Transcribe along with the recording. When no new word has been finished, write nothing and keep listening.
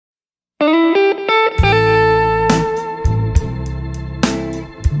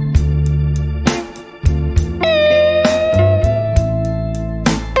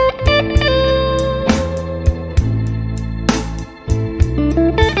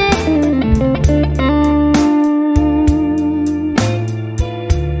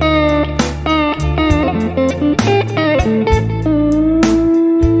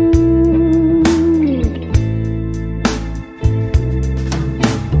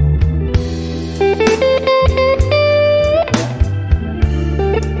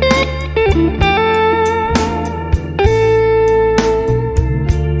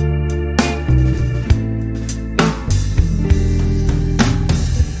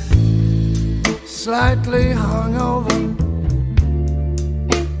slightly hungover,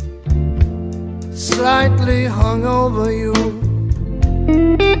 slightly hungover you.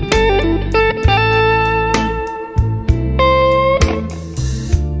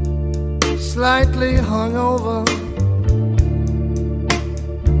 Slightly hungover,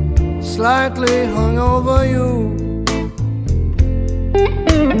 slightly hungover you.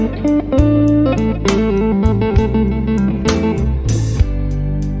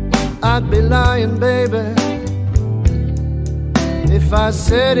 I'd be lying, baby, if I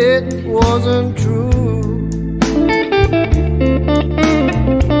said it wasn't true.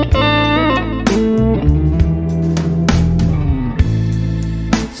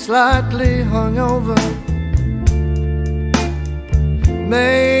 Slightly hungover,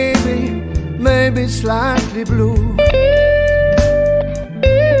 maybe slightly blue.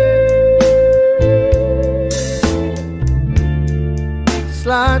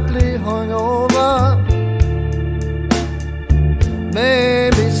 Slightly hungover,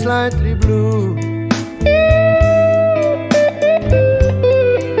 maybe slightly blue.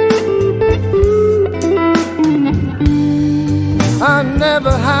 I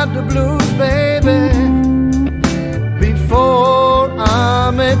never had the blues, baby, before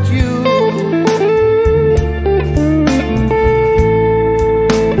I met you.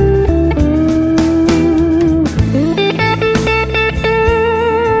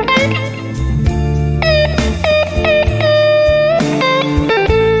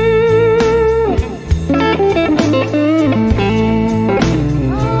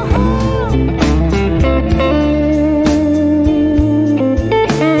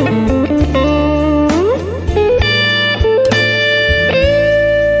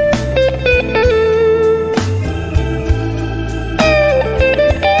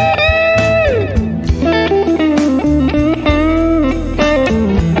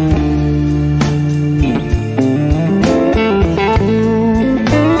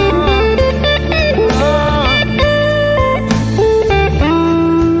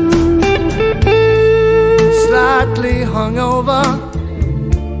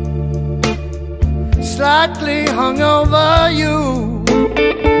 Slightly hungover you.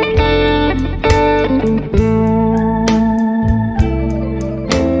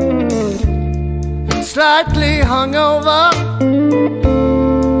 Slightly hungover,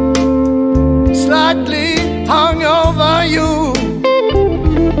 slightly hungover you.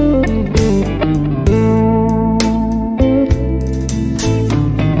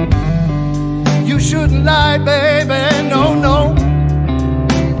 You shouldn't lie, baby, no, no,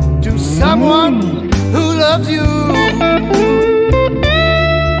 to someone who loves you,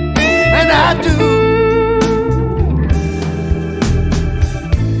 and I do.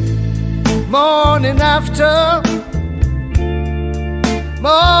 Morning after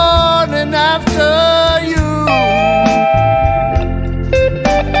you.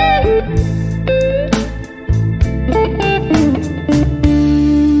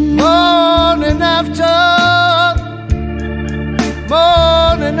 Morning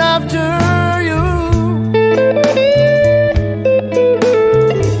after you.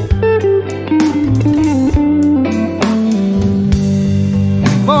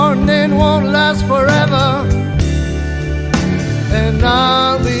 Morning won't last forever, and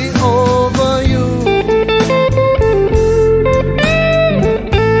I'll be over you.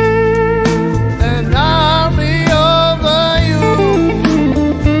 And I'll be over you.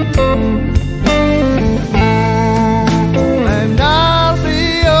 And I'll be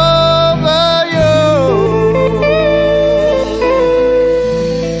over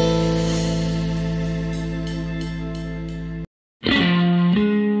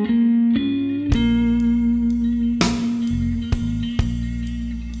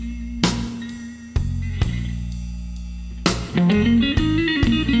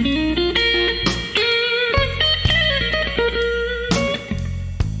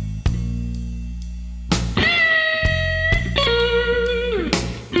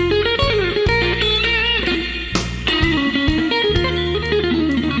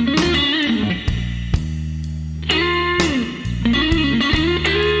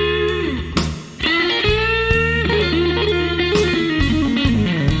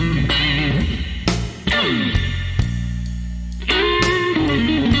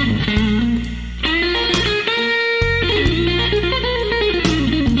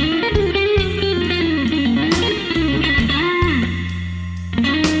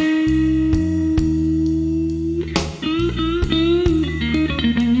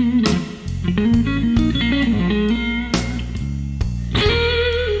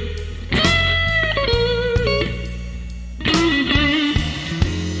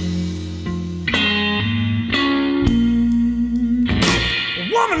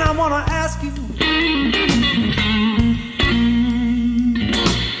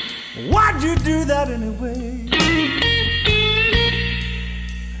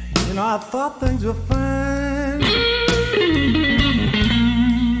I thought things were fine.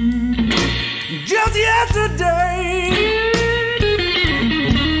 Just yesterday,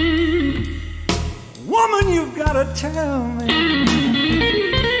 woman, you've got to tell me.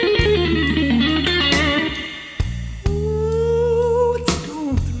 Ooh, what's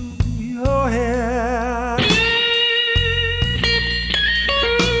going through your head?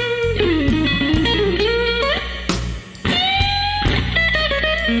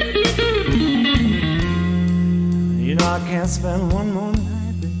 You know I can't spend one more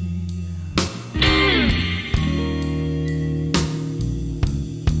night, baby,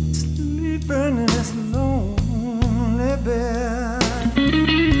 sleeping in this lonely bed.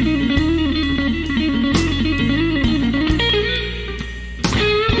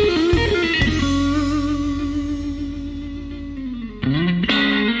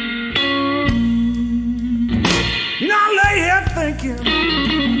 You know I lay here thinking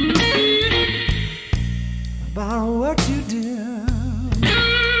about what you did.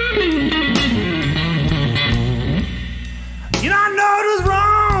 You know I know it was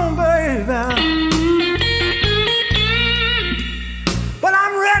wrong, baby, but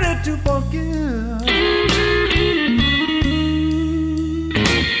I'm ready to forgive.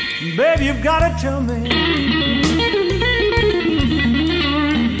 Baby, you've got to tell me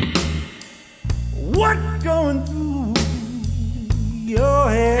what's going through your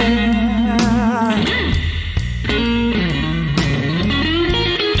head.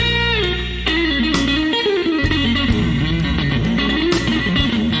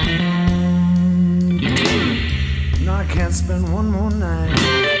 Can't spend one more night.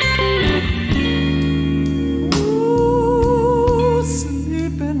 Ooh,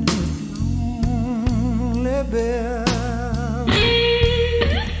 sleeping in this lonely bed.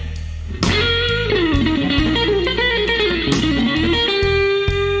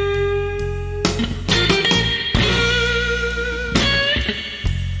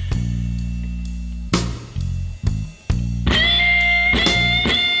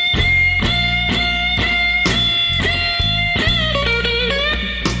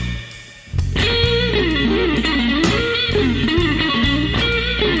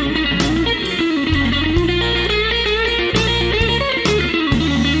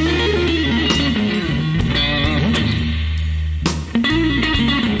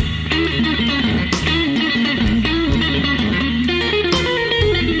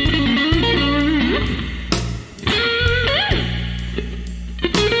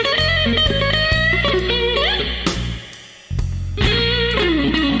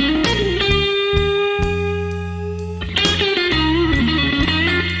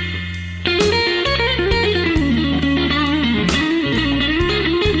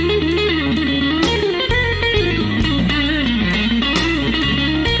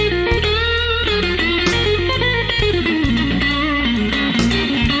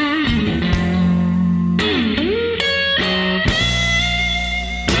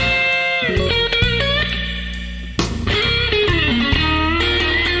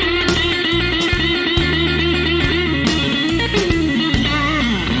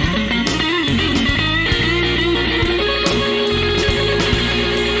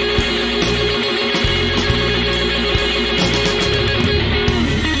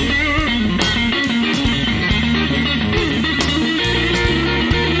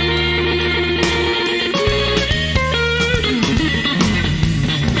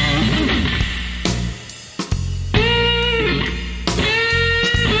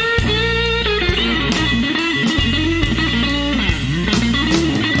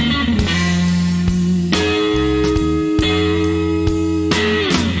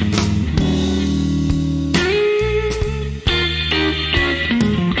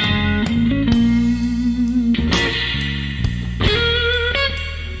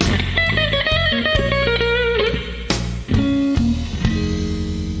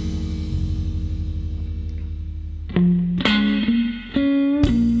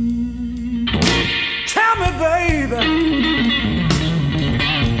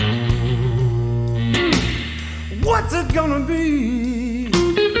 What's it gonna be?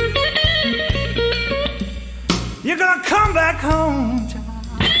 You're gonna come back home, child,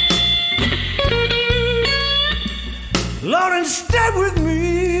 Lord, and stay with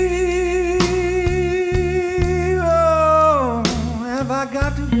me. Oh, have I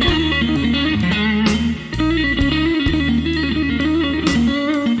got to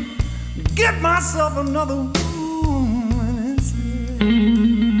get myself another woman instead?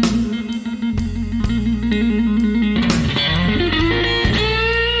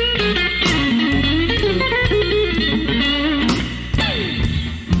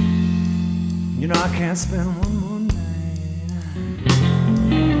 know I can't spend one more night.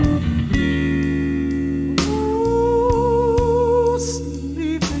 Ooh,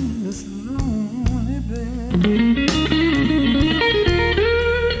 sleeping in this lonely bed.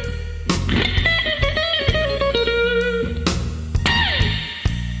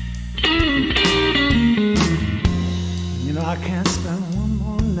 You know I can't spend one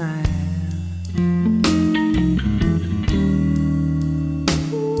more night.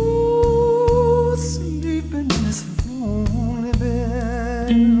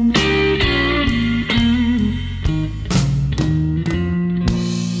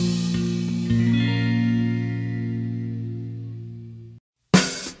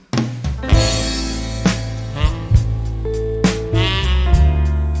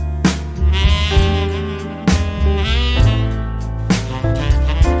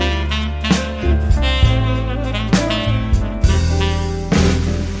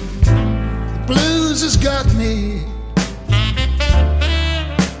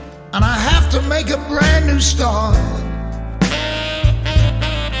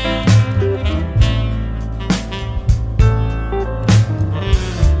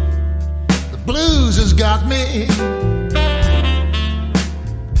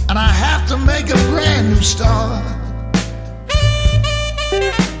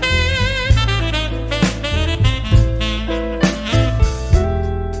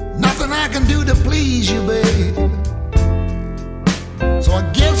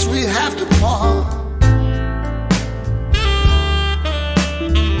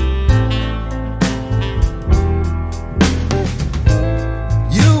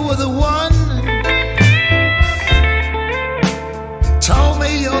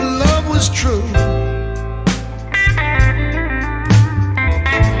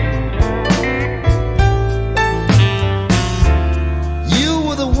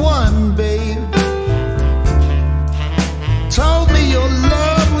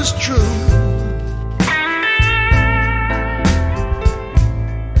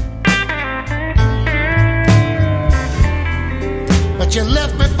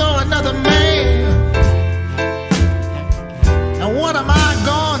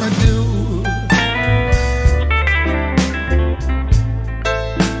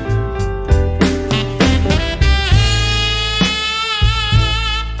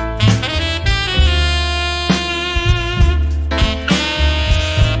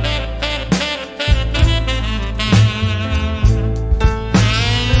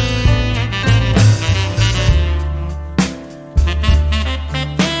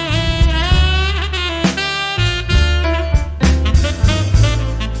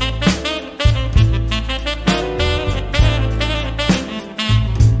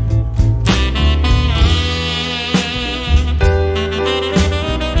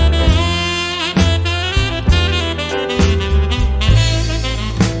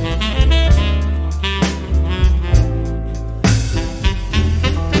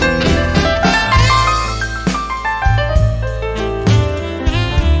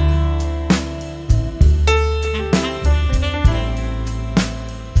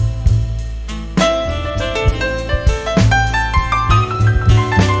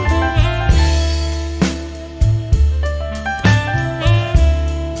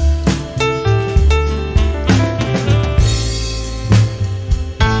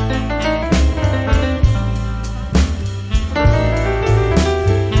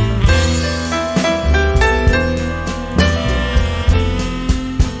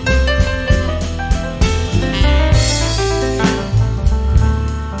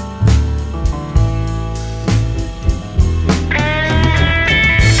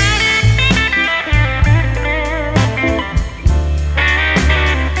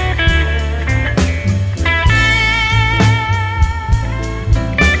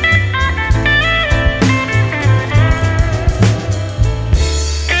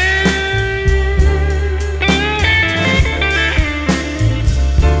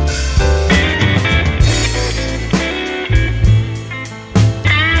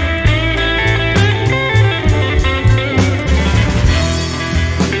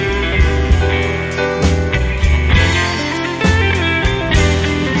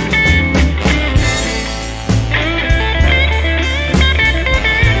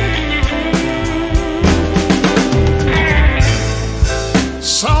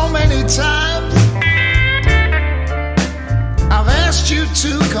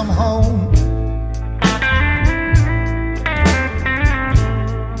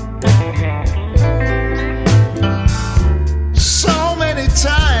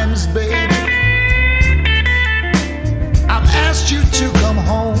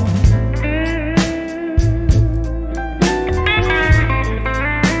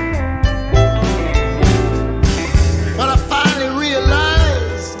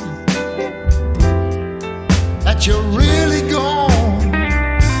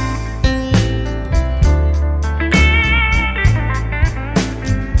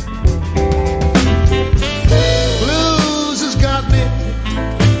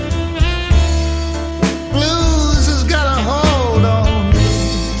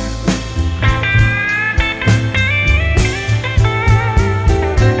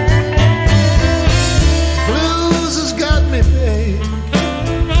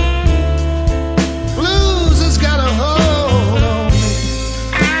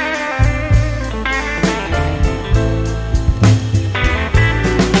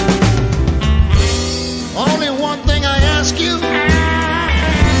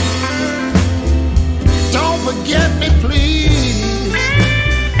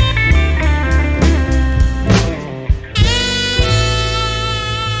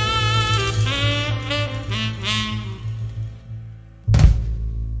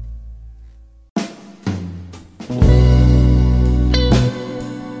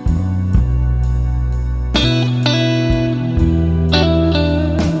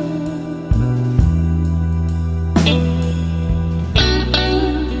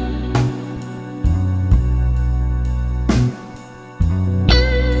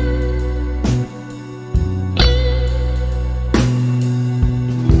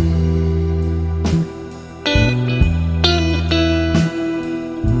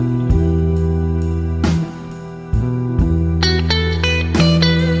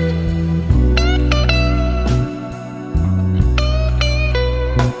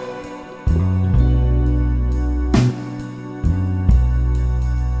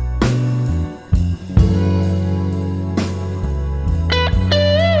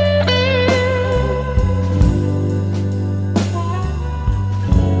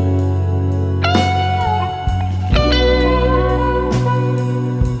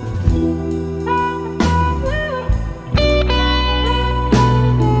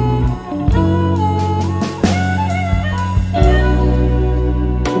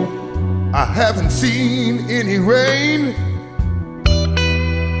 haven't seen any rain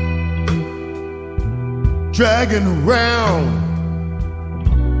dragging around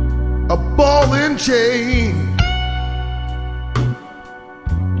a ball and chain.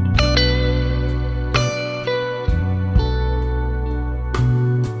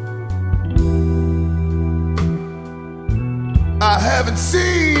 I haven't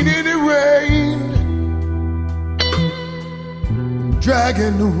seen any rain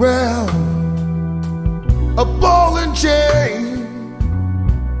dragging around a ball and chain.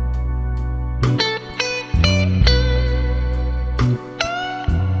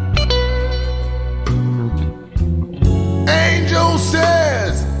 Angel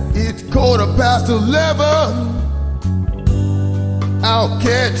says it's 11:15. I'll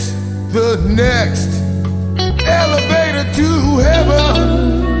catch the next elevator to heaven.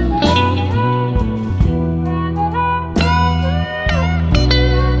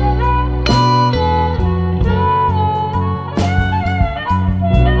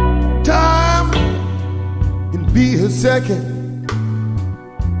 Time can be a second,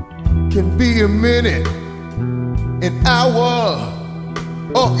 can be a minute, an hour,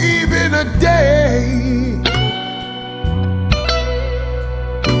 or even a day.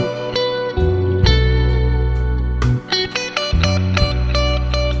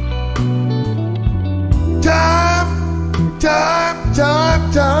 Time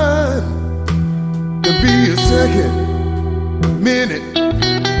can be a second, minute,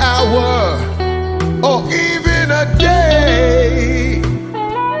 hour, or even a day.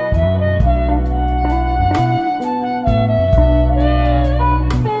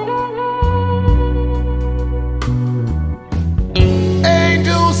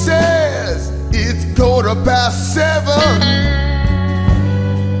 Angel says it's 7:15.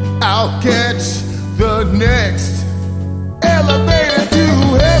 I'll catch the next elevator to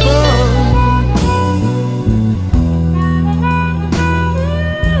heaven.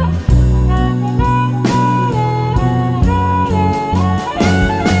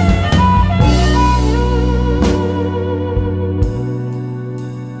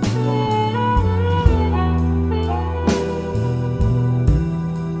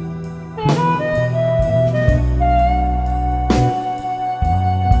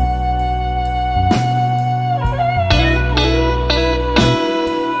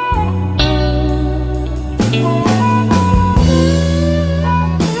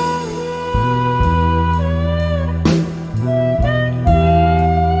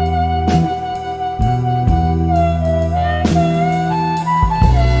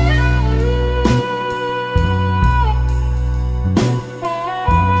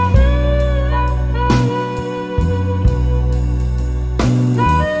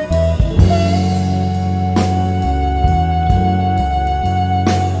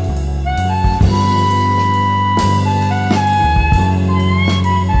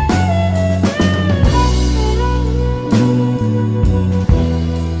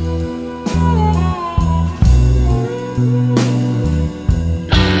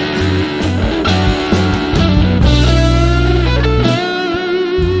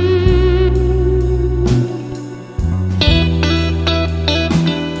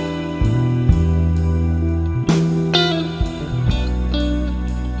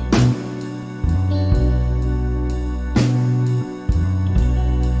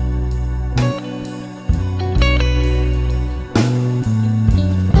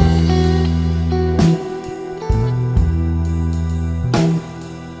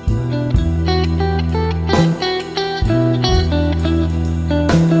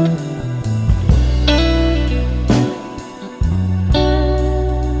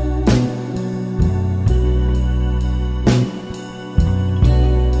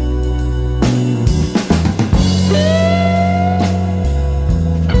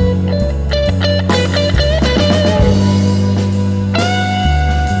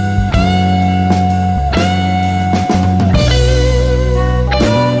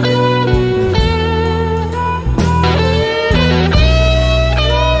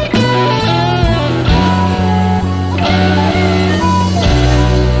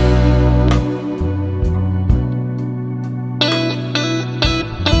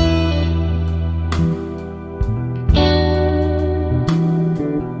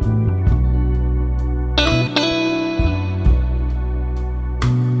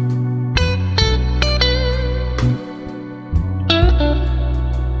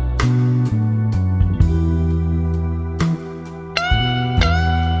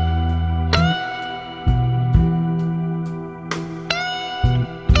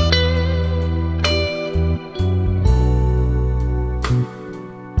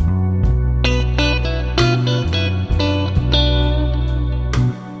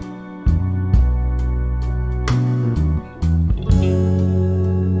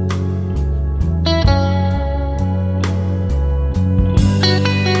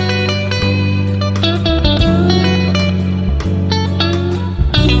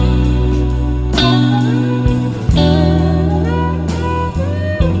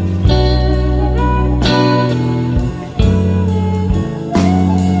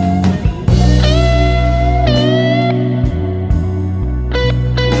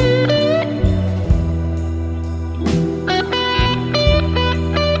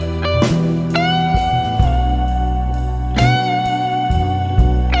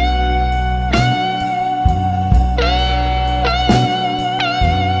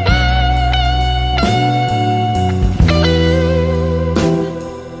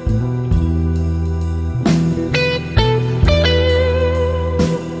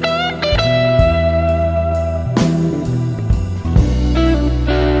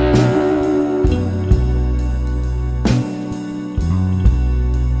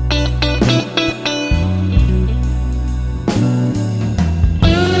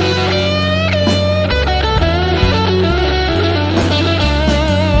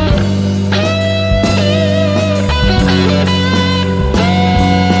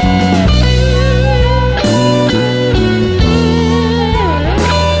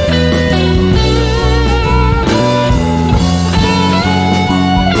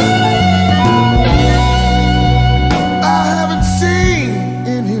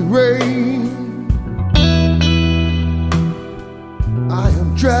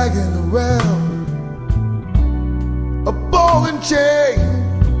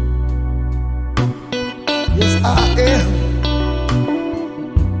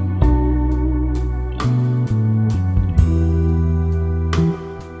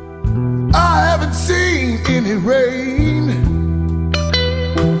 rainy rain,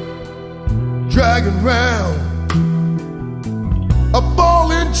 dragging round a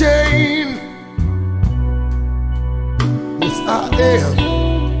ball and chain. Yes, I am.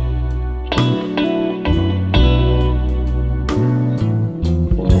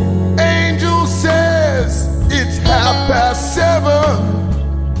 Angel says it's 7:30.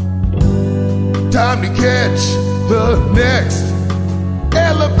 Time to catch the next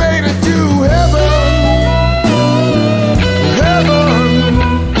elevator to heaven. Heaven.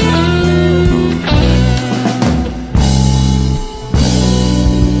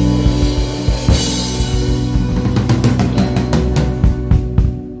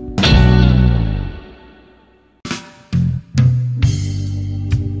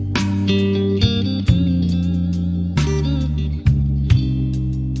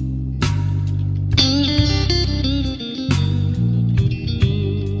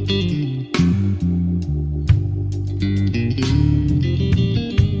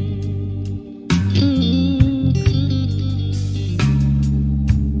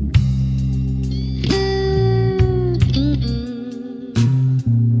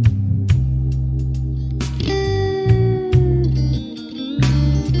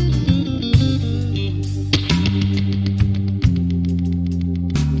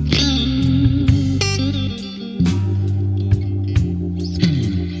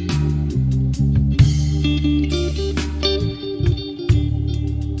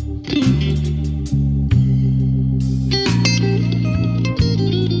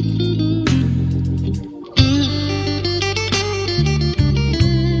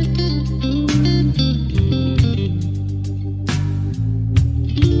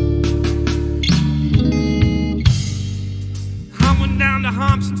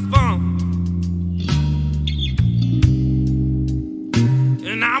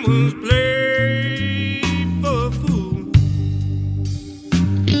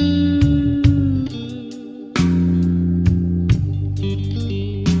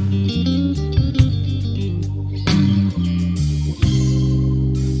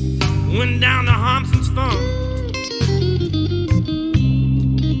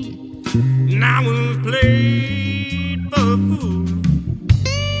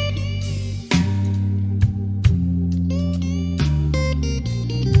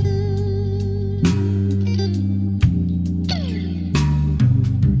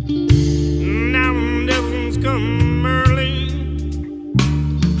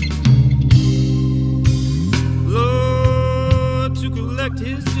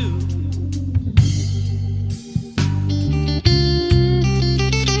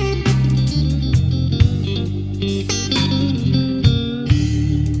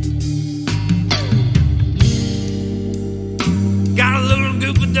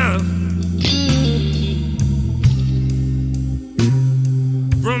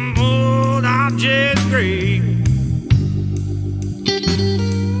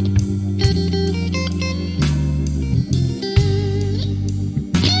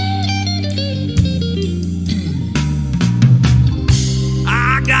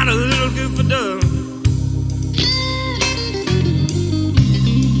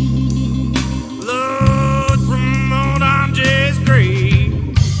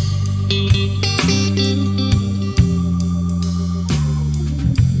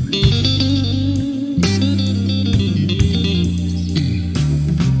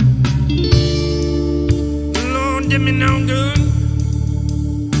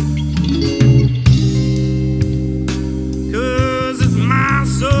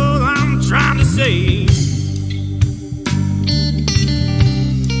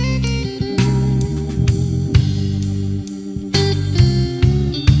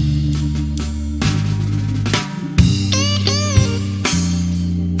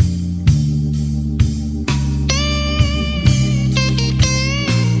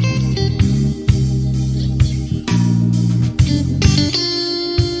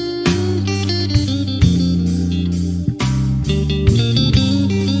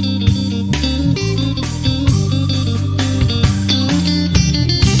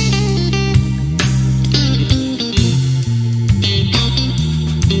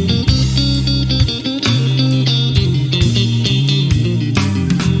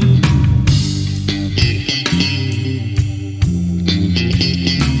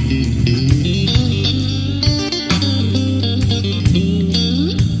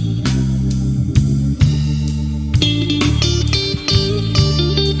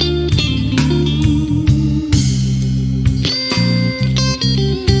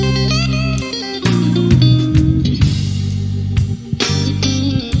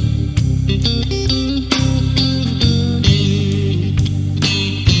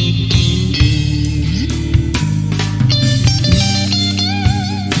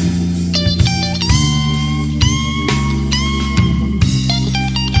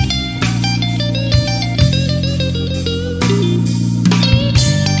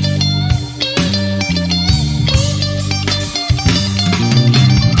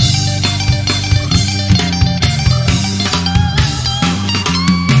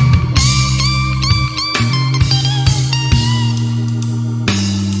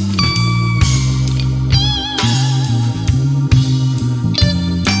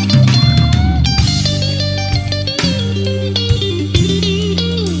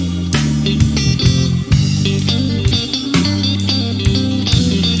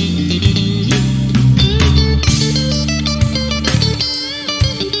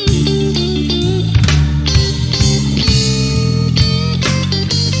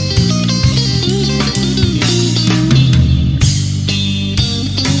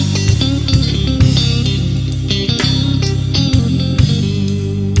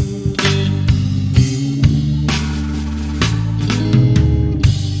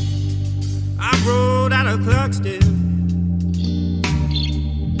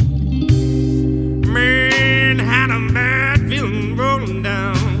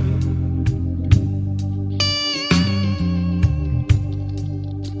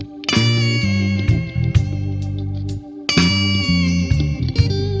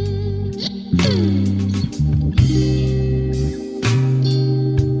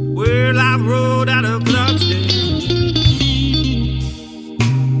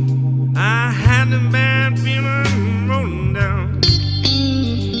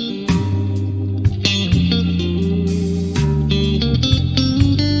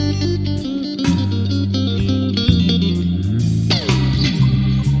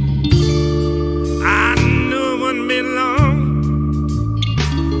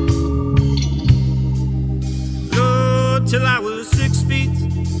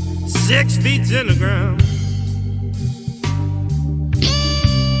 6 feet in the ground.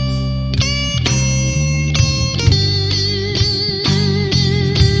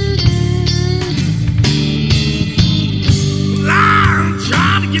 I'm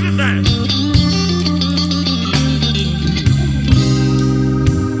trying to give it back.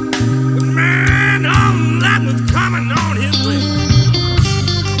 But man, all that was coming on his way.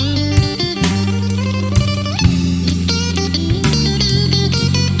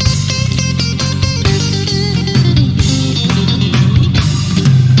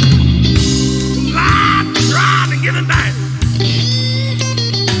 Giving back.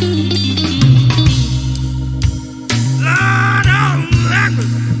 Lord, oh, that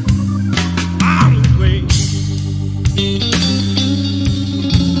was all the way.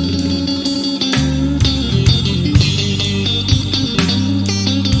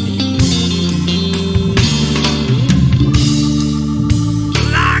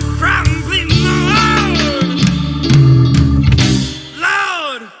 Like crying, pleading,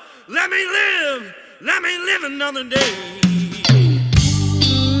 Lord, let me live another day.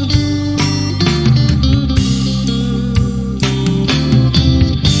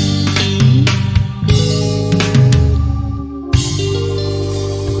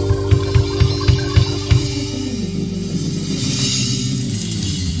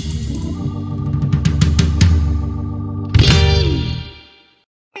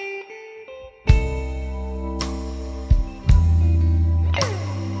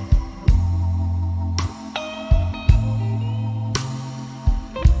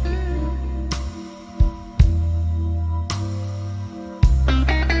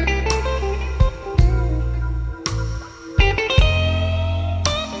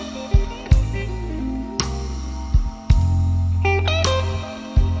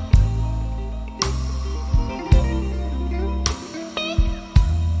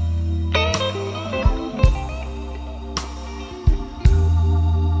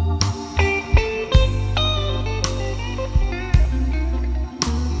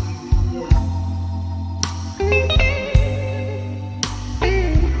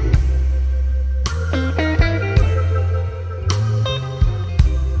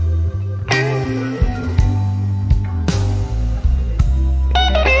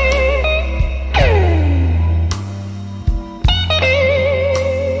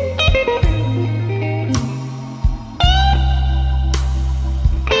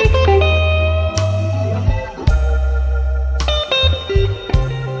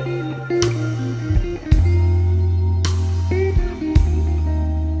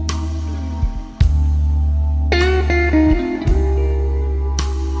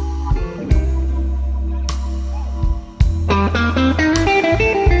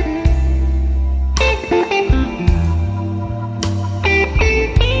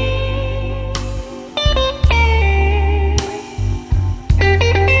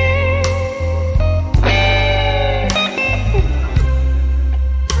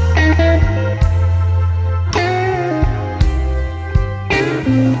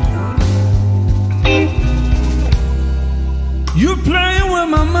 You're playing with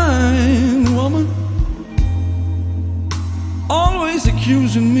my mind, woman, always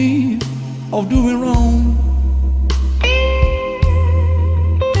accusing me of doing wrong.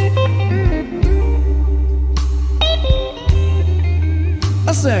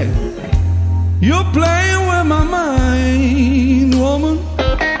 I say, you're playing with my mind, woman,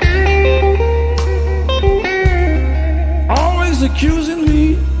 always accusing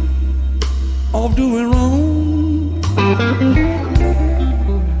me of doing wrong.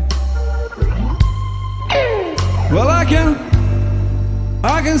 Well,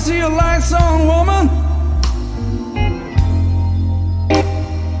 I can see your lights on, woman,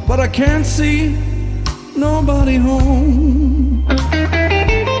 but I can't see nobody home.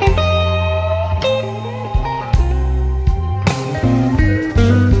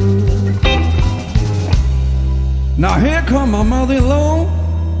 Now here come my mother-in-law.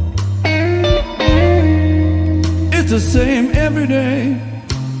 It's the same every day,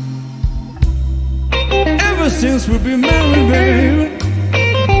 ever since we've been married, baby.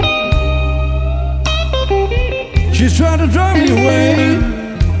 She's trying to drive me away.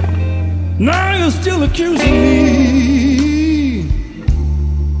 Now you're still accusing me,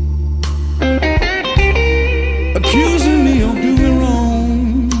 accusing me of doing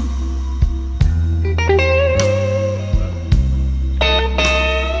wrong.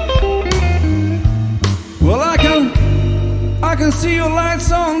 Well, I can see your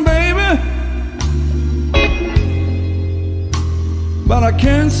lights on, baby, but I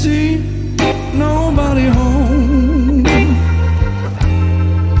can't see nobody home.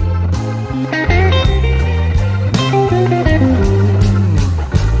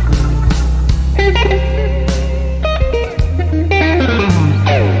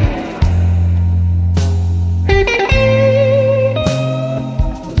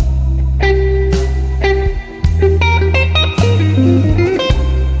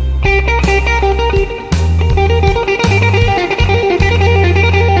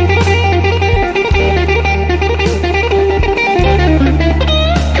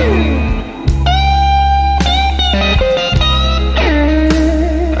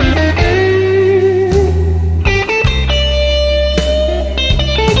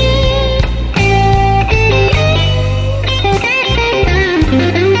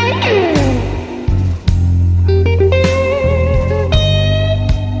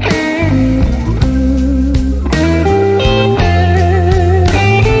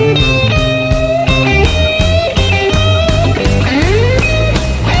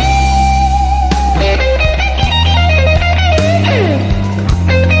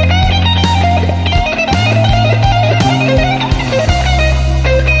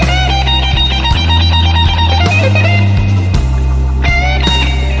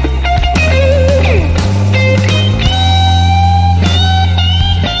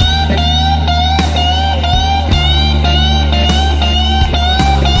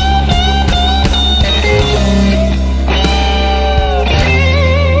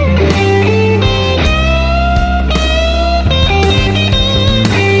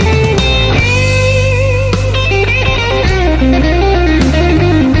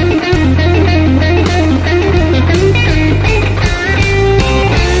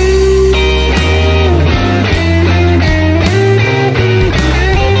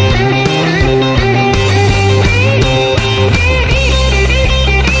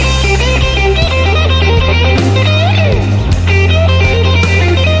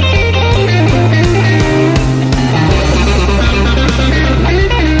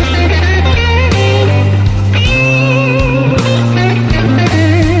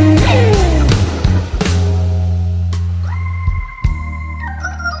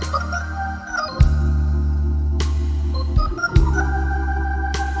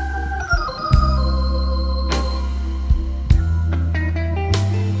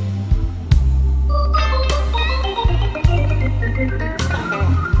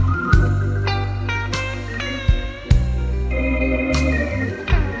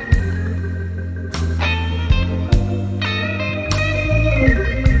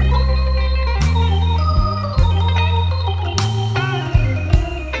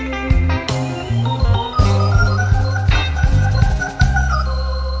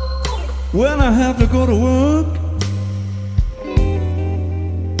 when I have to go to work.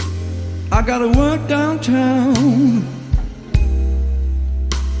 I gotta work downtown.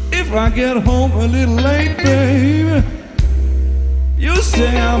 If I get home a little late, baby, you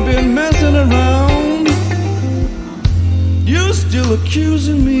say I've been messing around. You still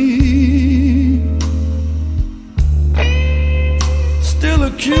accusing me, still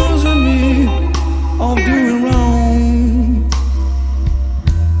accusing me of doing wrong.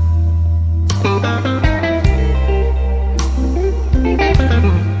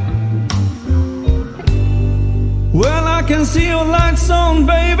 Well, I can see your lights on,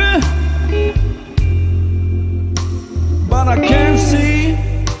 baby, but I can't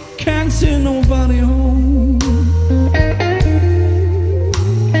see nobody home.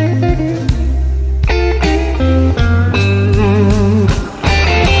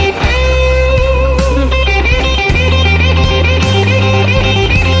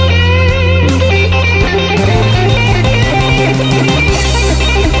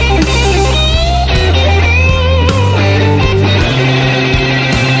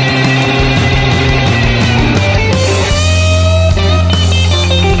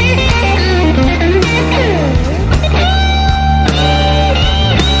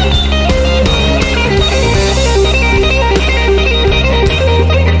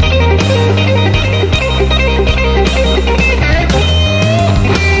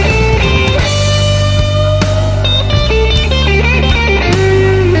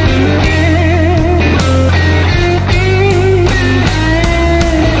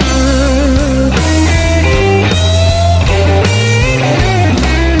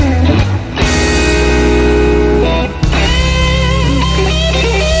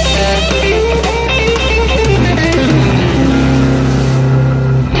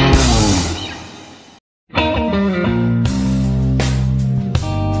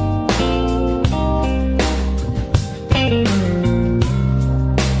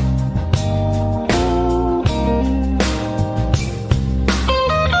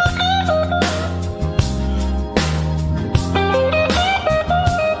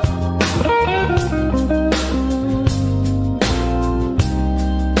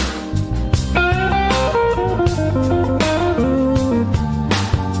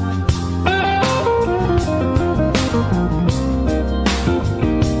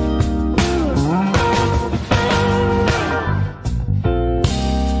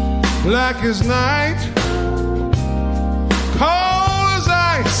 Black as night, cold as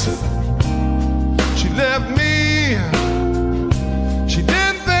ice. She left me. She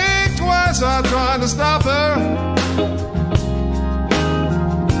didn't think twice. I tried to stop her.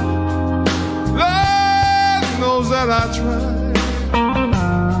 Lord knows that I tried.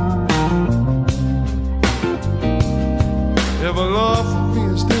 If her love for me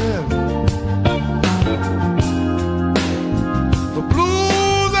is dead, the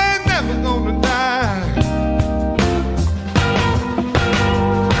blues ain't never gonna die.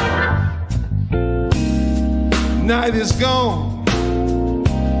 Night is gone,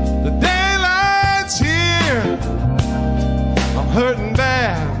 the daylight's here. I'm hurting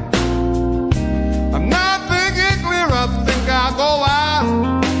bad, I'm not thinking clear. I think I'll go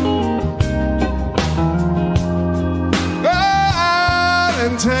out, go out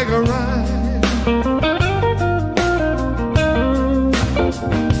and take a ride.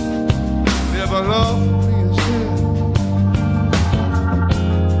 Never love me is dead.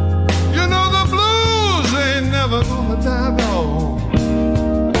 You know the blues ain't never gonna die, no.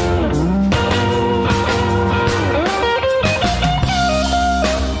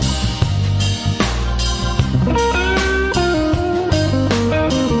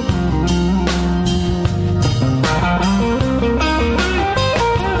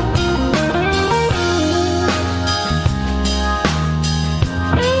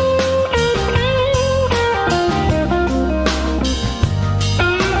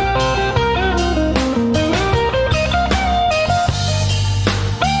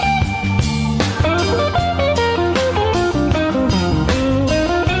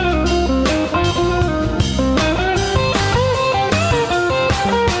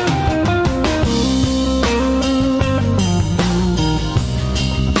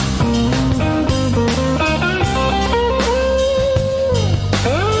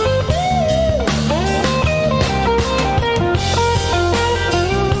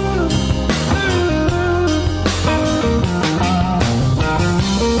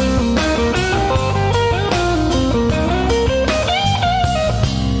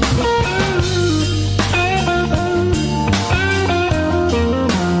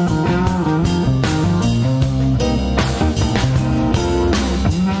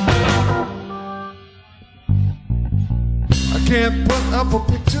 couple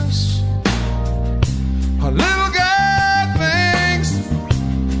pictures. A little girl thinks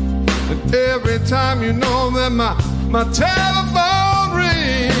that every time you know that my telephone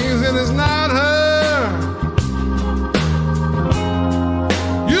rings and it's not her.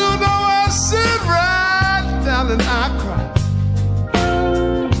 You know I sit right down and I cry.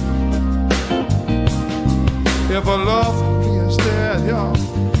 If a love for me is dead, y'all,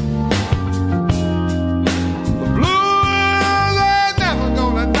 the blues ain't never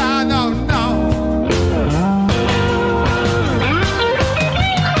gonna die, no, no.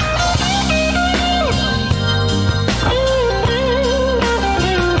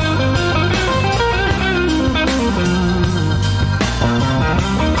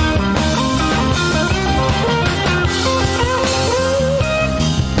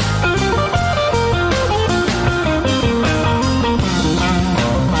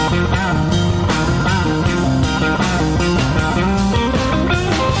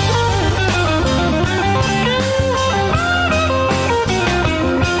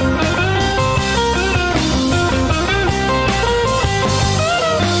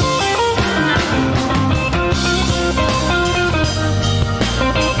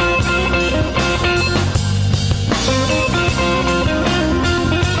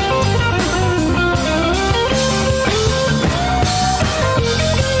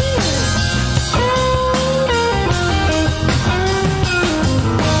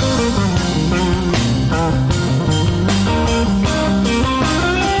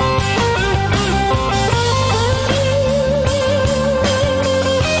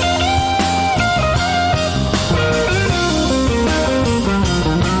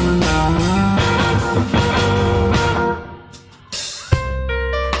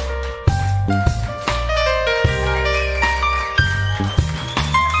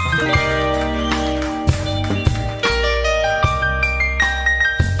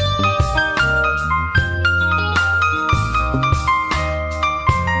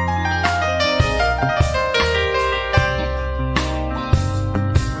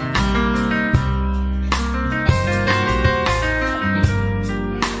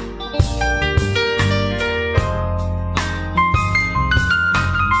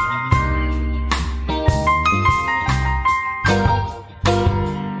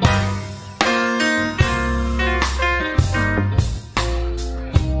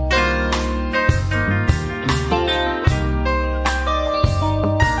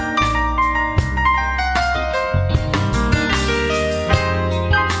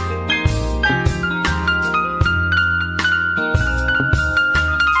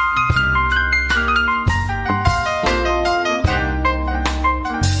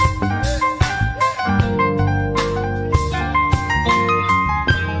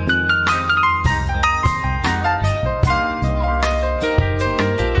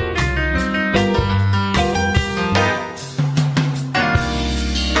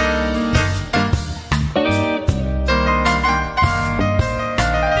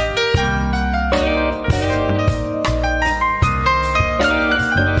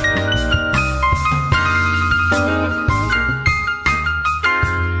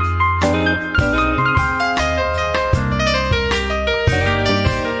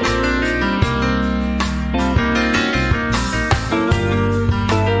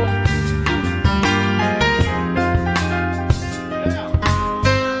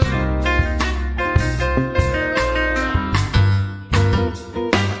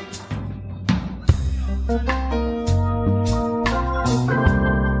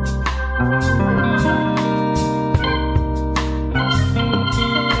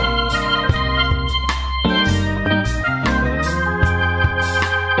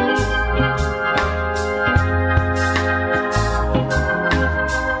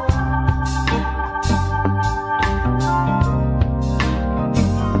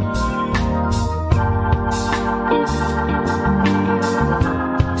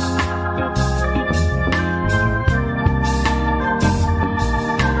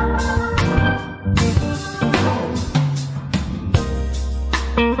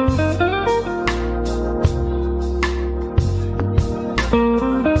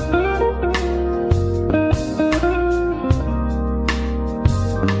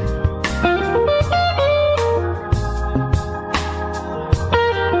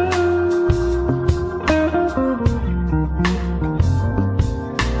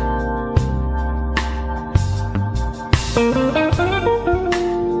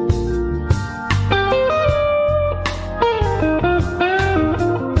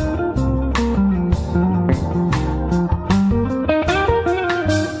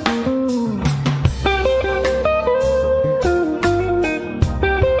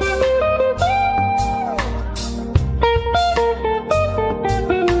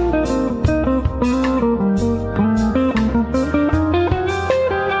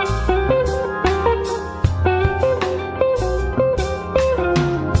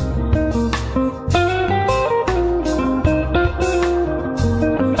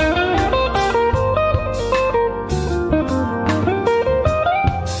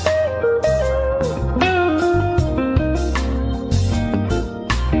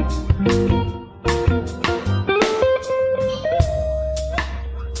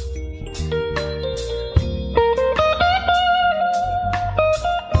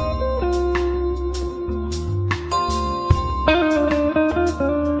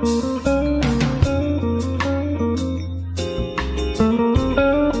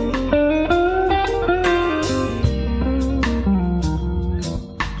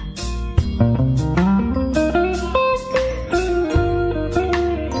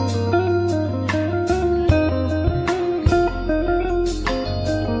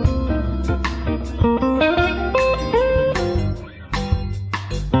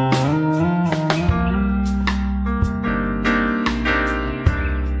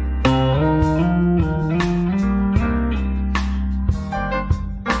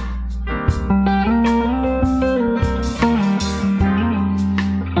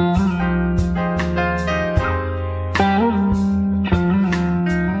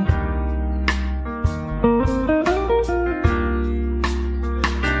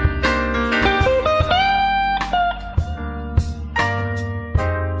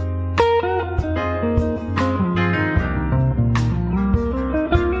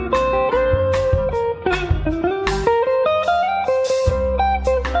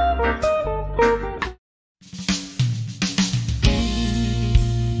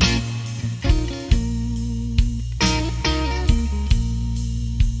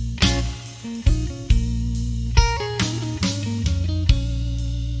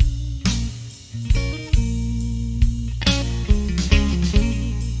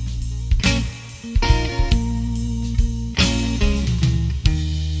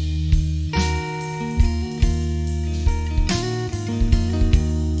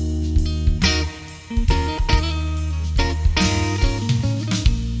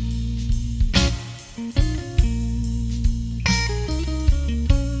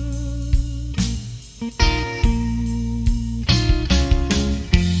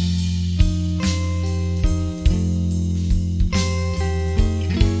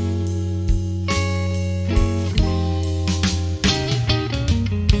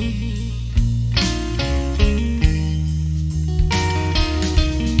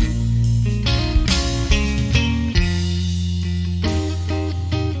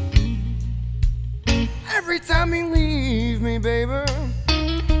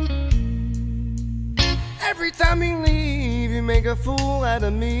 make a fool out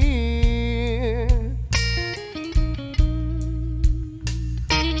of me.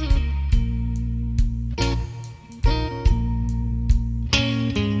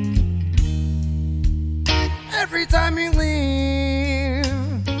 Every time you leave,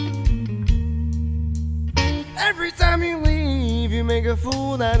 every time you leave, you make a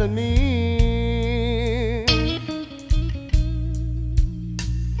fool out of me.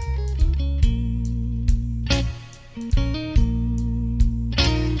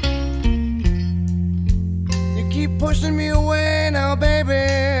 You keep pushing me away now, baby.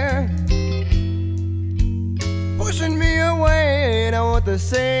 Pushing me away, I don't want to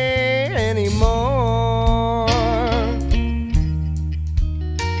say anymore.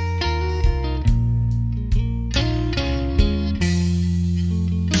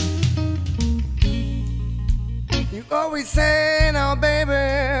 You always say now,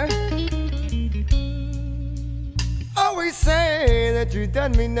 baby, always say that you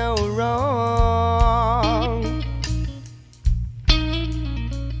done me no wrong.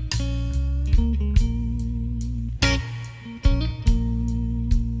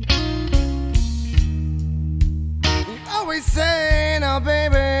 Always say now,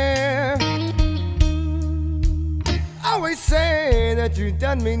 baby, always say that you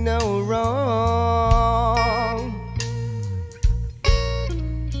done me no wrong.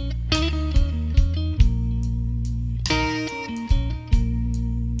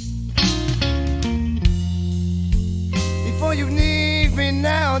 Before you leave me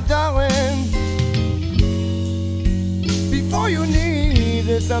now, darling, before you leave,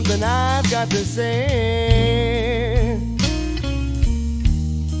 there's something I've got to say.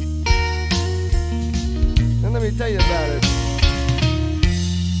 Let me tell you about it.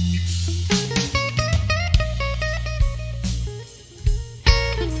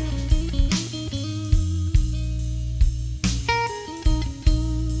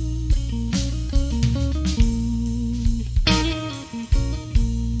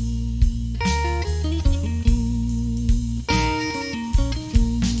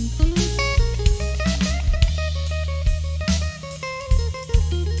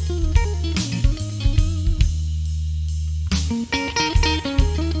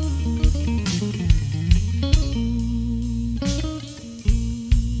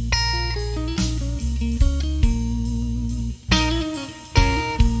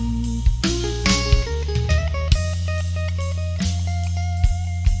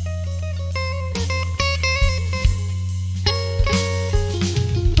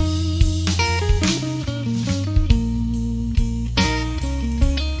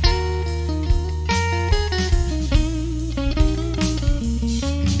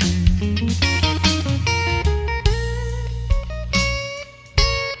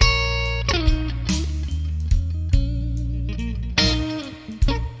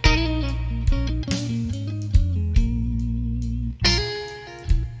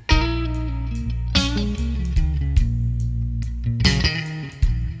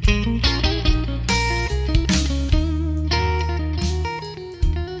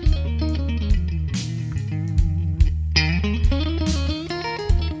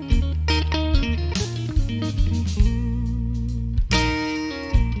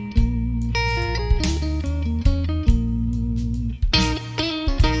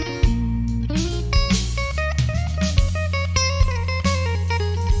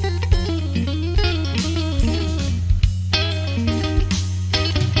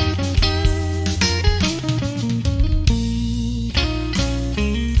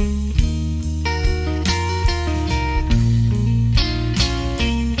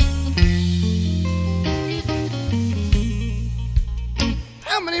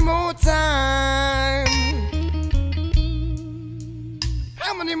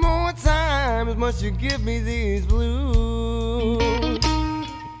 Must you give me these blues?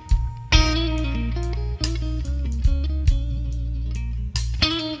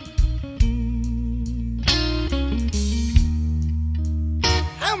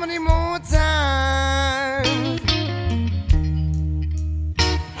 How many more times?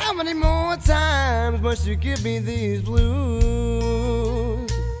 How many more times must you give me these blues?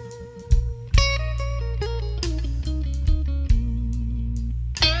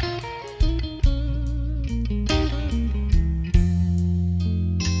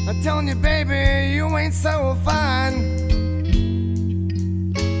 I'm telling you, baby, you ain't so fine.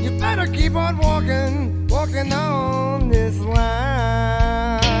 You better keep on walking, walking on this line.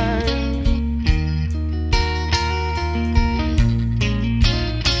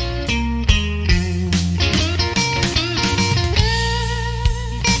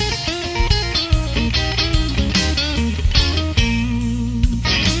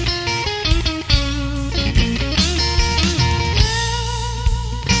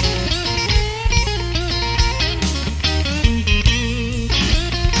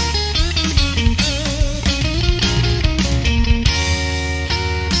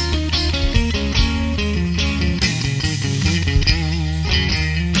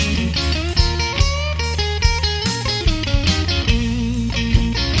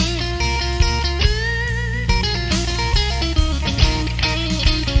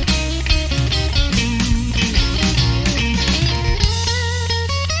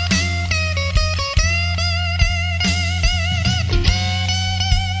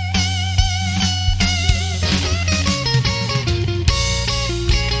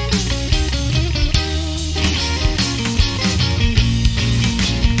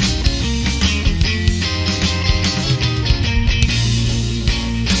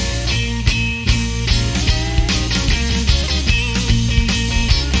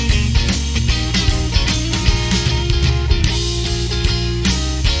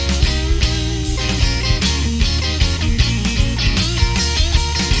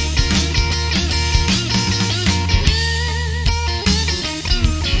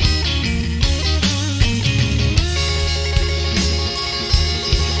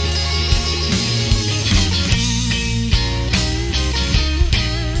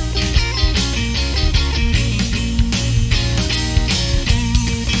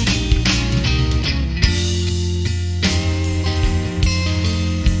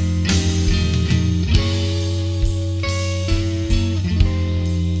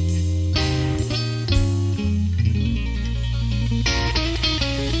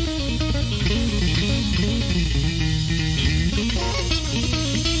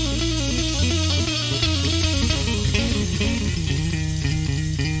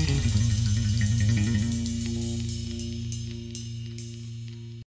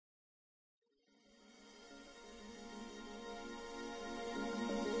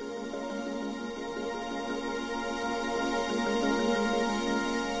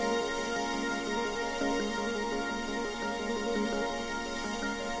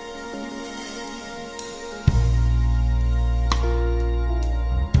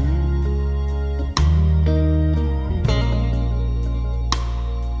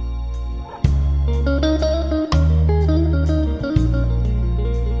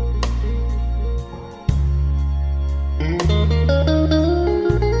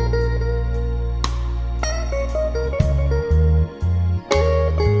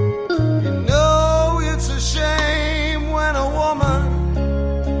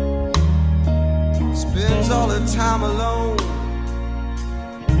 all the time alone.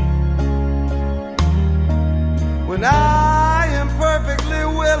 When I am perfectly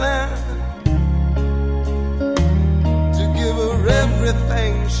willing to give her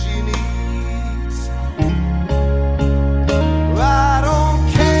everything she needs. I don't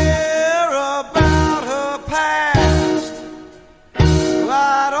care about her past.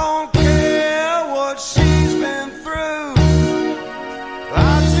 I don't care what she's been through.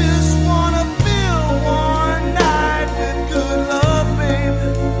 I just wanna fill one night with good love, baby.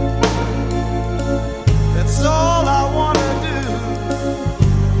 That's all I wanna do.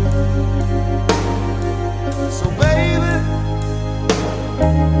 So baby,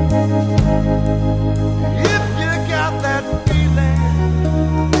 if you got that feeling,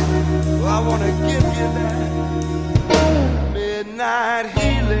 well, I wanna give you that midnight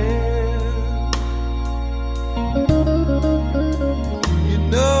healing. You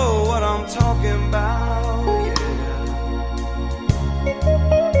know what I'm talking about, yeah.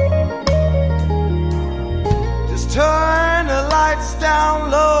 Just turn the lights down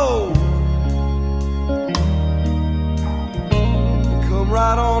low. Come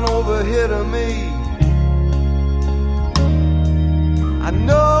right on over here to me. I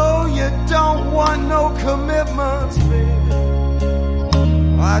know you don't want no commitments, baby.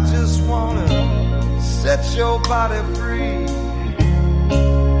 I just wanna set your body free.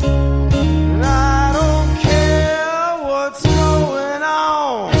 And I don't care what's going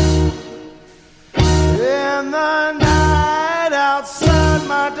on in the night outside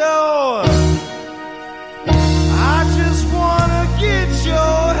my door. I just wanna get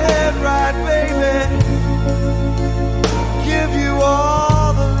your head right, baby. Give you all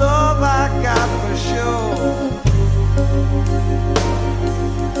the love I got for sure.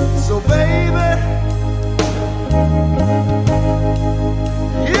 So baby,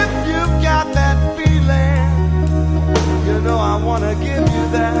 if you've got that feeling, you know I wanna give you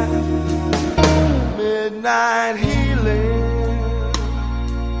that midnight healing.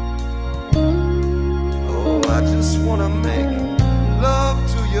 Oh, I just wanna make love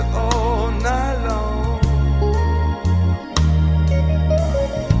to you all night long.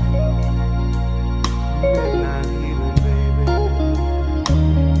 Midnight healing, baby.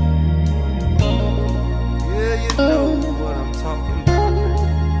 Yeah, you know what I'm talking about, baby.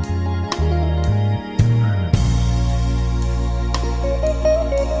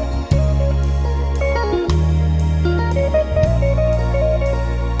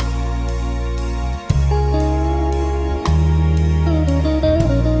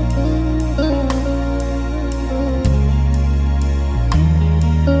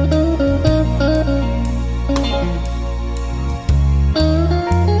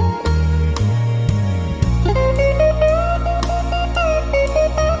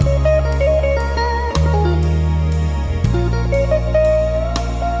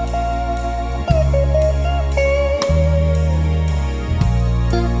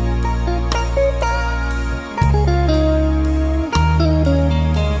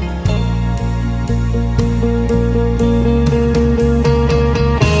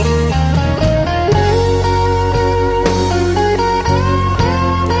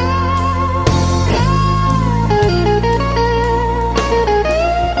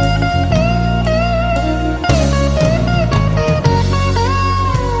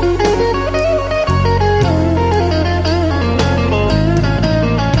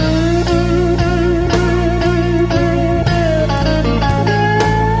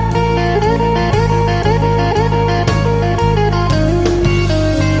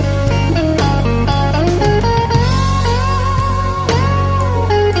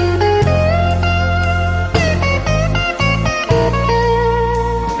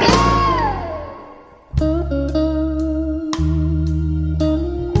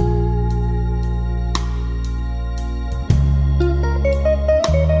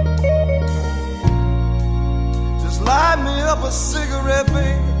 up a cigarette,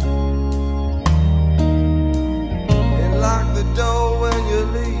 baby, and lock the door when you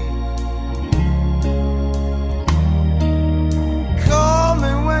leave. Call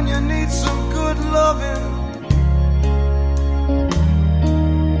me when you need some good loving,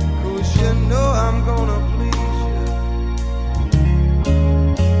 'cause you know I'm gonna please you.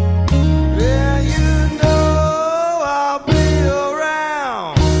 Yeah, you know I'll be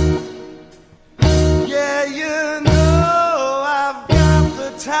around. Yeah, you know I've got the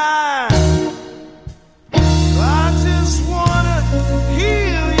time. I just wanna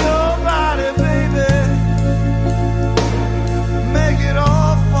heal your body, baby. Make it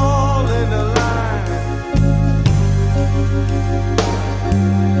all fall into line.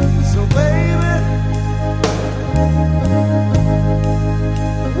 So baby,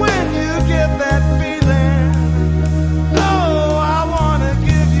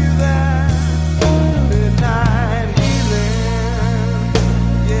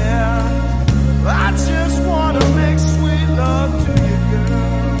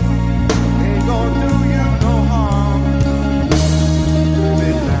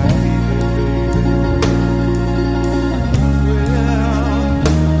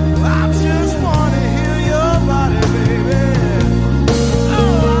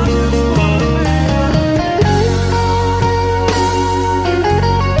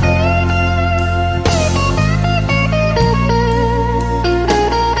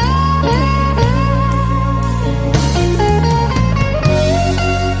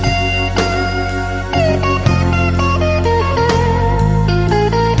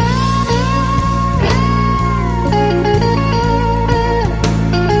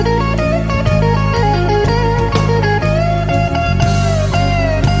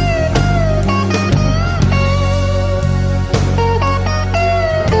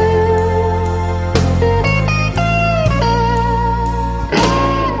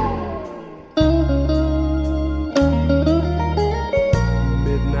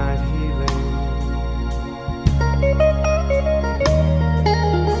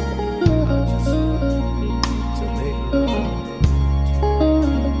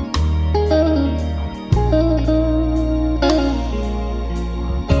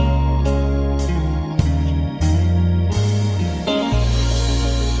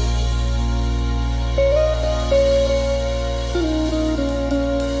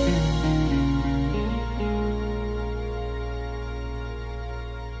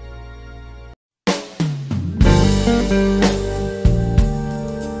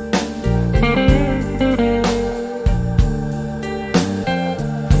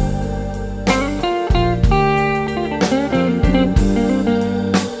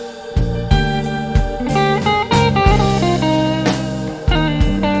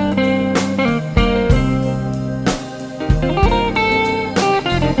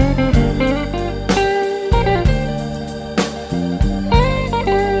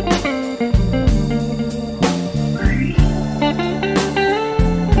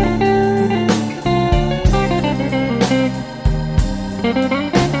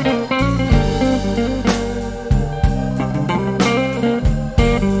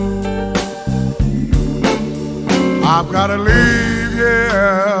 I've got to leave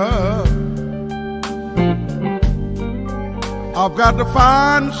here. I've got to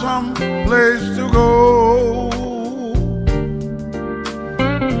find some place to go.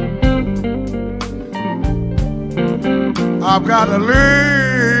 I've got to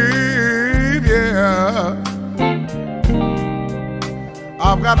leave here.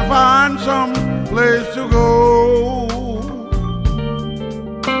 I've got to find some place to go.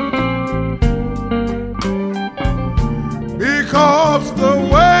 Because the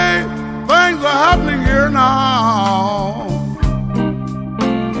way things are happening here now,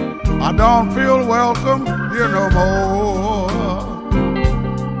 I don't feel welcome here no more.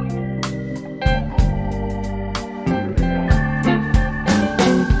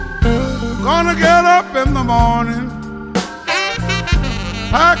 Gonna get up in the morning,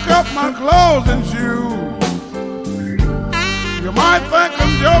 pack up my clothes and shoes. You might think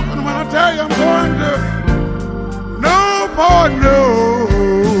I'm joking when I tell you I'm going to Nobod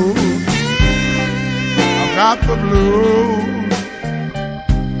news. I've got the blues.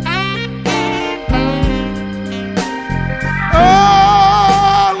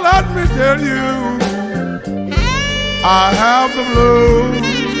 Oh, let me tell you, I have the blues.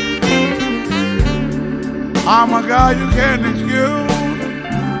 I'm a guy you can't excuse.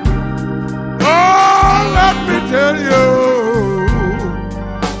 Oh, let me tell you,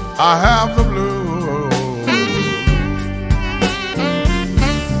 I have the blues.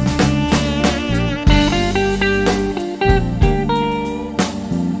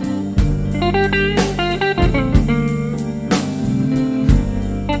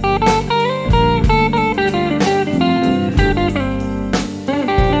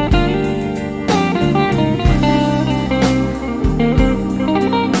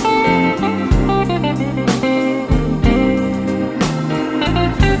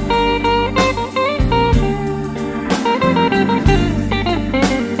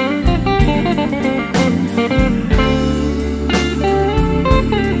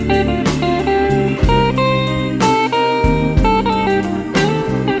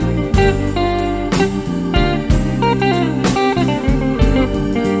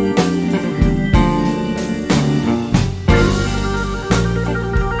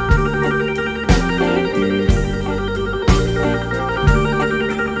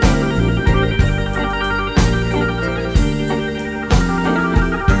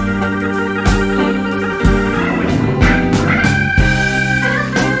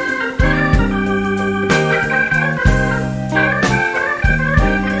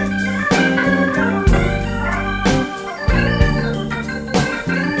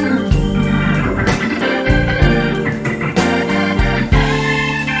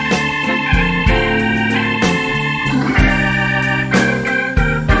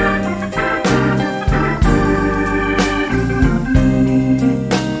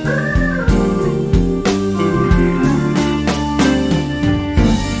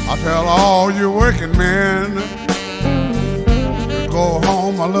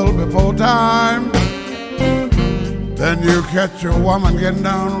 Catch your woman getting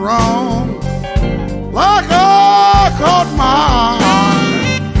down wrong, like I caught mine.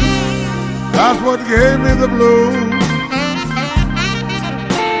 That's what gave me the blues.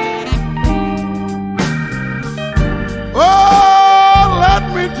 Oh, let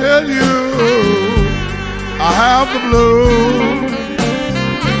me tell you, I have the blues.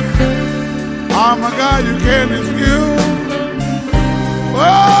 I'm a guy you can't excuse.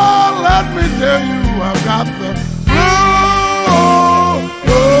 Oh, let me tell you, I've got the blues.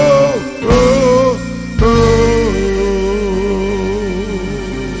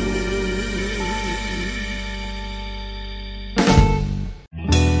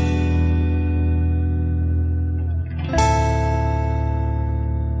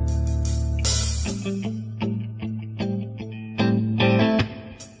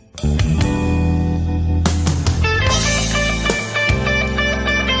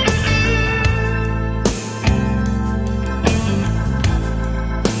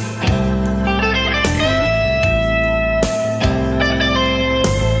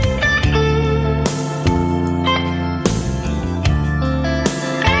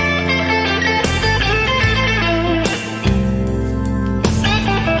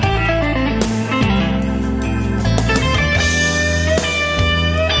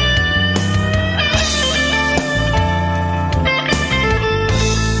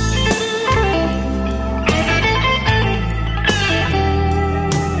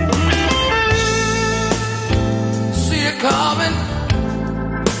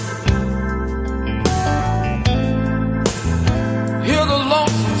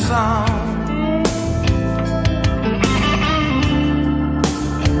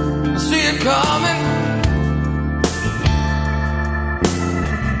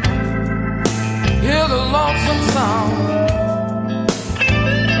 sound.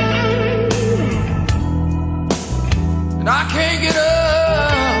 And I can't get up.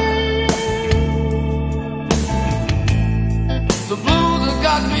 The blues have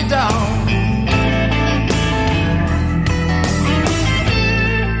got me down.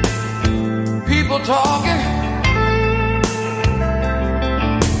 People talking,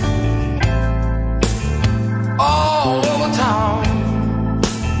 all over town.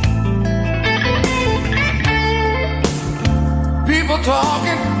 People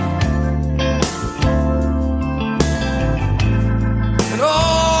talking, and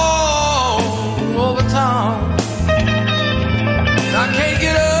all over town. And I can't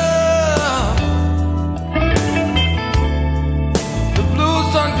get up. The blues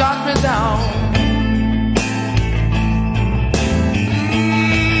done got me down.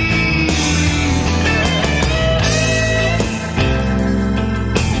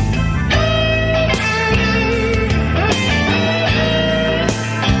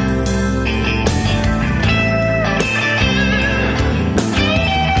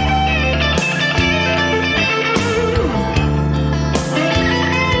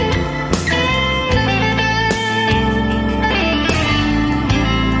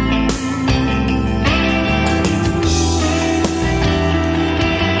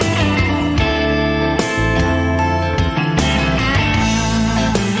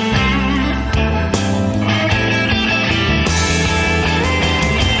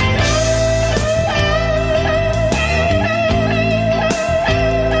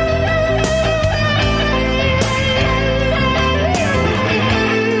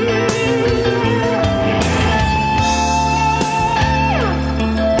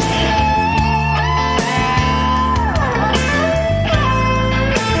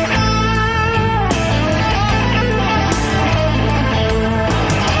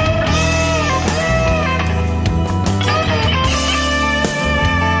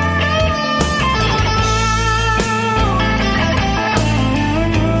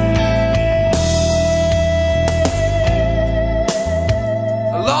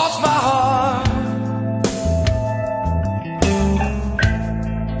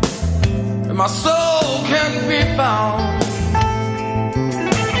 My soul can't be found.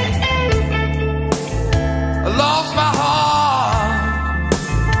 I lost my heart.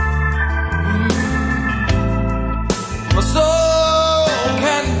 My soul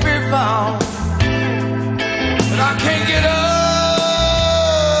can't be found. And I can't get up,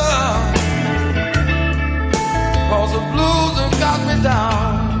 'cause the blues have got me down.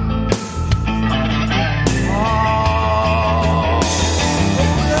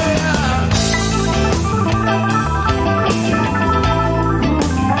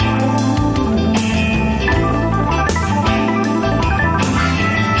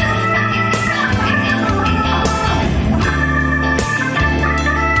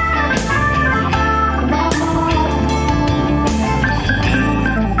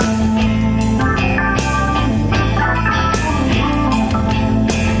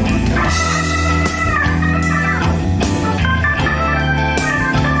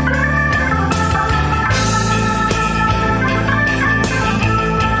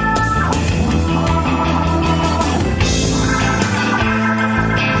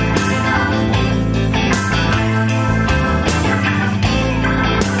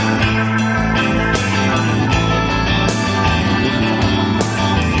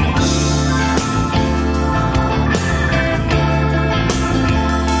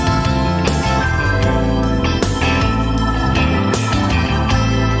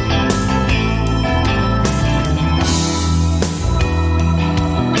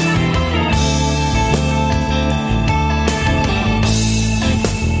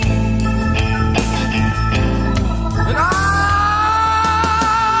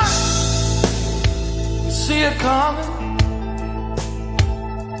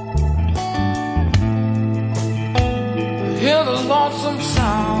 Hear the lonesome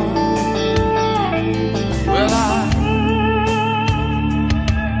sound. Well, I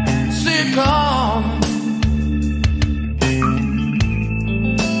see it coming.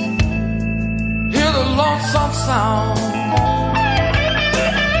 Hear the lonesome sound.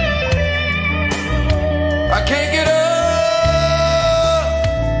 I can't get up.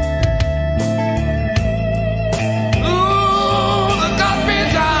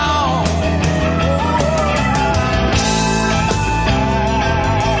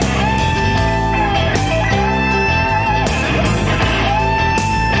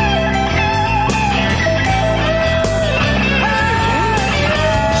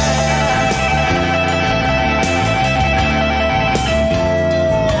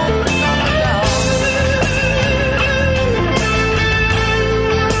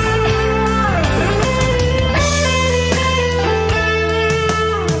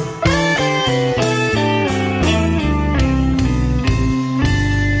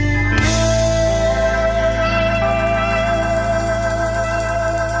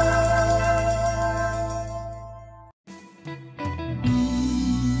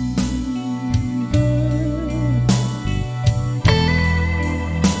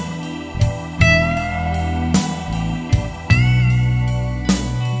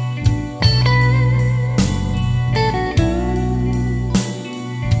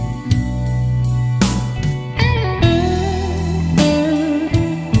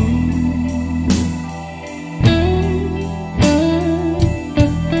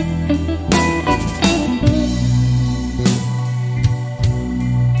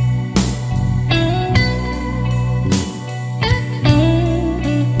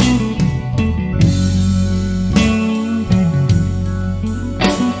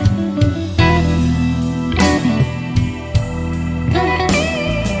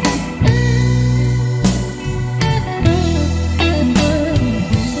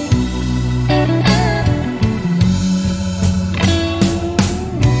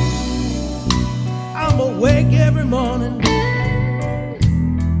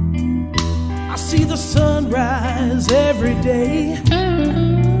 every day.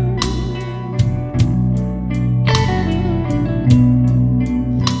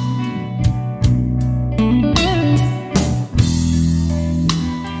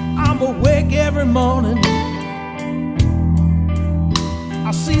 I'm awake every morning.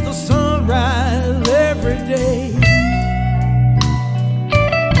 I see the sunrise every day.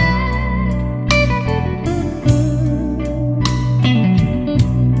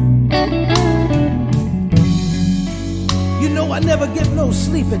 I never get no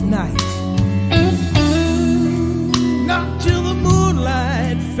sleep at night, not till the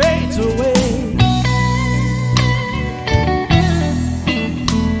moonlight fades away.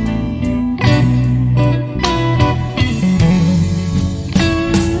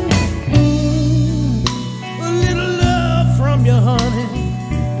 A little love from you, honey,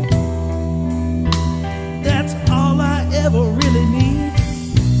 that's all I ever really need.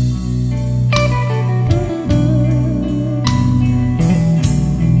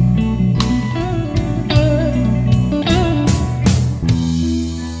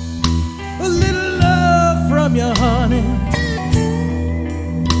 You, honey,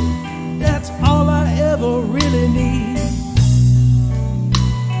 that's all I ever really need.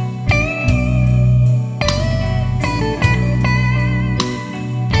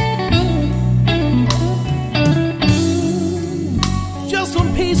 Just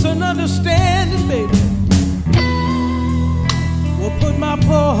some peace and understanding, baby, will put my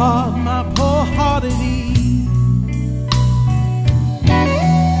poor heart at ease.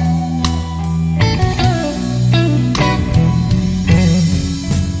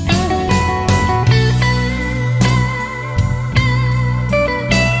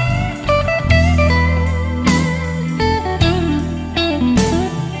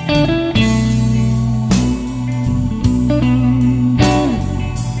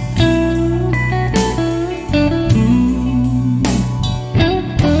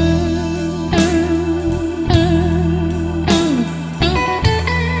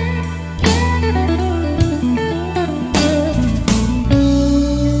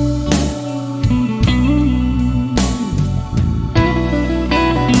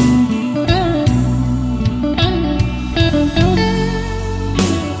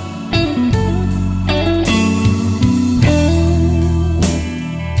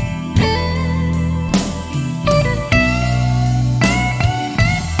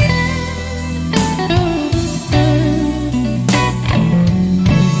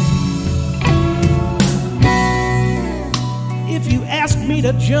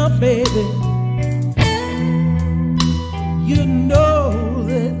 Jump, baby, you know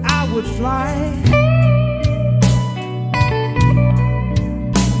that I would fly.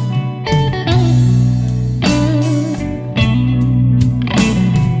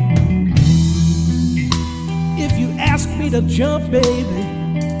 If you ask me to jump, baby,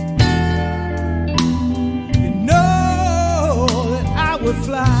 you know that I would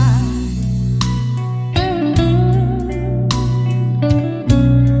fly.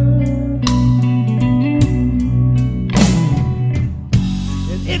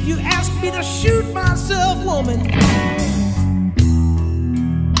 Shoot myself, woman,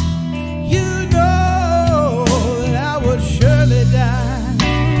 you know that I would surely die.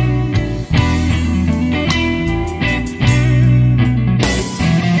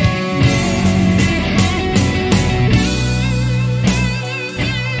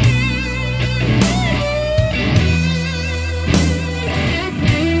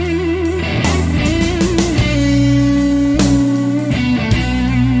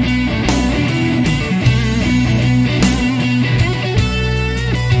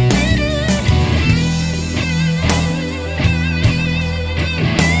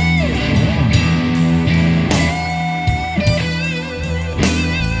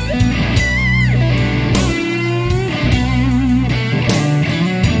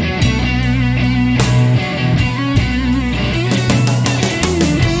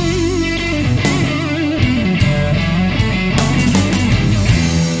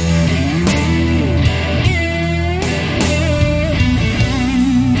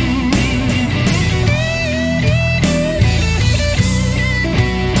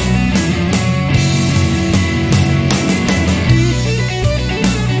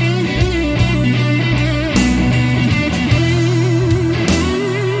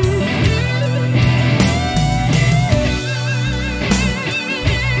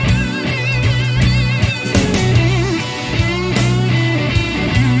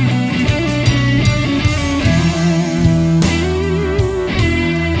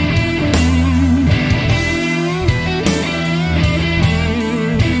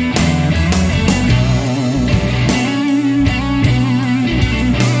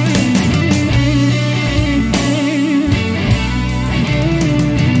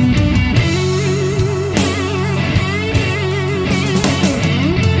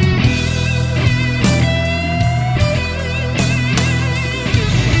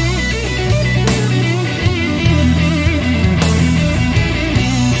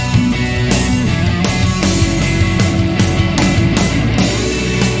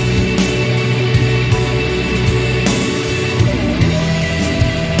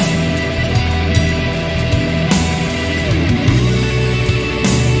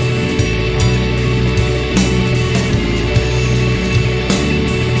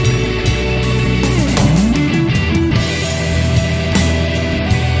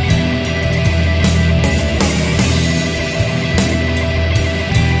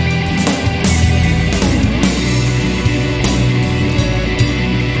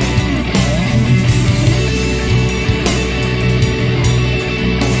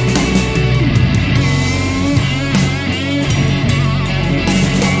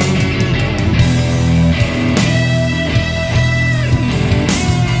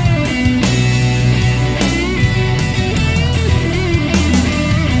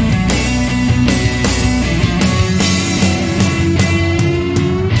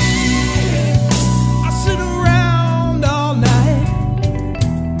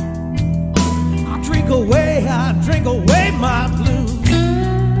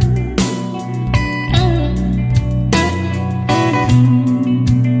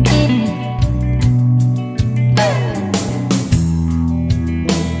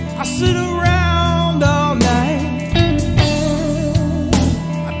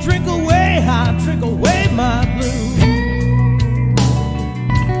 drink away my blues.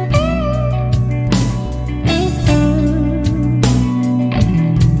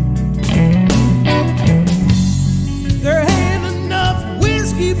 There ain't enough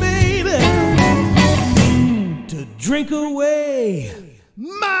whiskey, baby, to drink away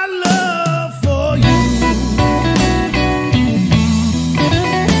my love.